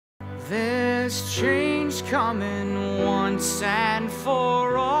There's change coming once and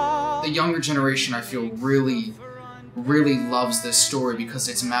for all. The younger generation, I feel, really loves this story because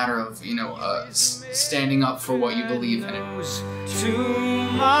it's a matter of, you know, standing up for what you believe in.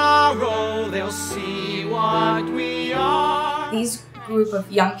 Tomorrow they'll see what we are. These group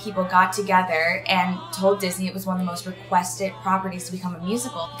of young people got together and told Disney it was one of the most requested properties to become a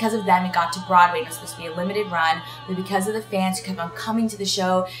musical. Because of them, it got to Broadway. It was supposed to be a limited run, but because of the fans who kept on coming to the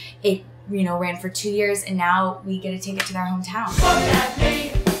show, it, you know, ran for 2 years, and now we get a ticket to their hometown.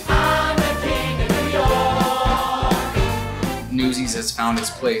 Newsies has found its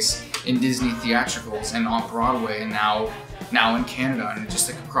place in Disney theatricals and on Broadway, and now in Canada, and just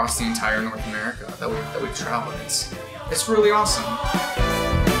like across the entire North America that we've traveled. It's really awesome.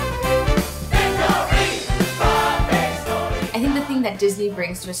 I think the thing that Disney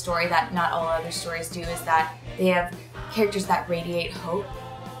brings to a story that not all other stories do is that they have characters that radiate hope,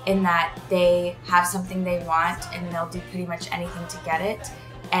 in that they have something they want and they'll do pretty much anything to get it.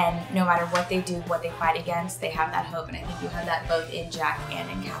 And no matter what they do, what they fight against, they have that hope. And I think you have that both in Jack and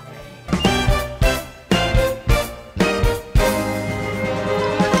in Catherine.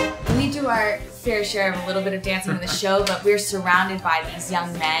 We do our fair share of a little bit of dancing in the show, but we're surrounded by these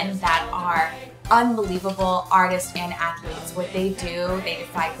young men that are unbelievable artists and athletes. What they do, they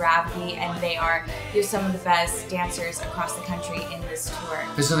defy gravity, and they're some of the best dancers across the country in this tour.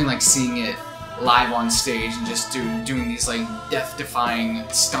 There's nothing like seeing it live on stage and just doing these like death-defying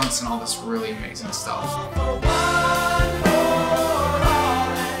stunts and all this really amazing stuff.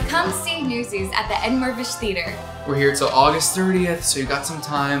 Come see Newsies at the Mirvish Theater. We're here till August 30th, so you got some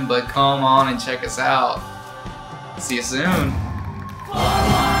time, but come on and check us out. See you soon.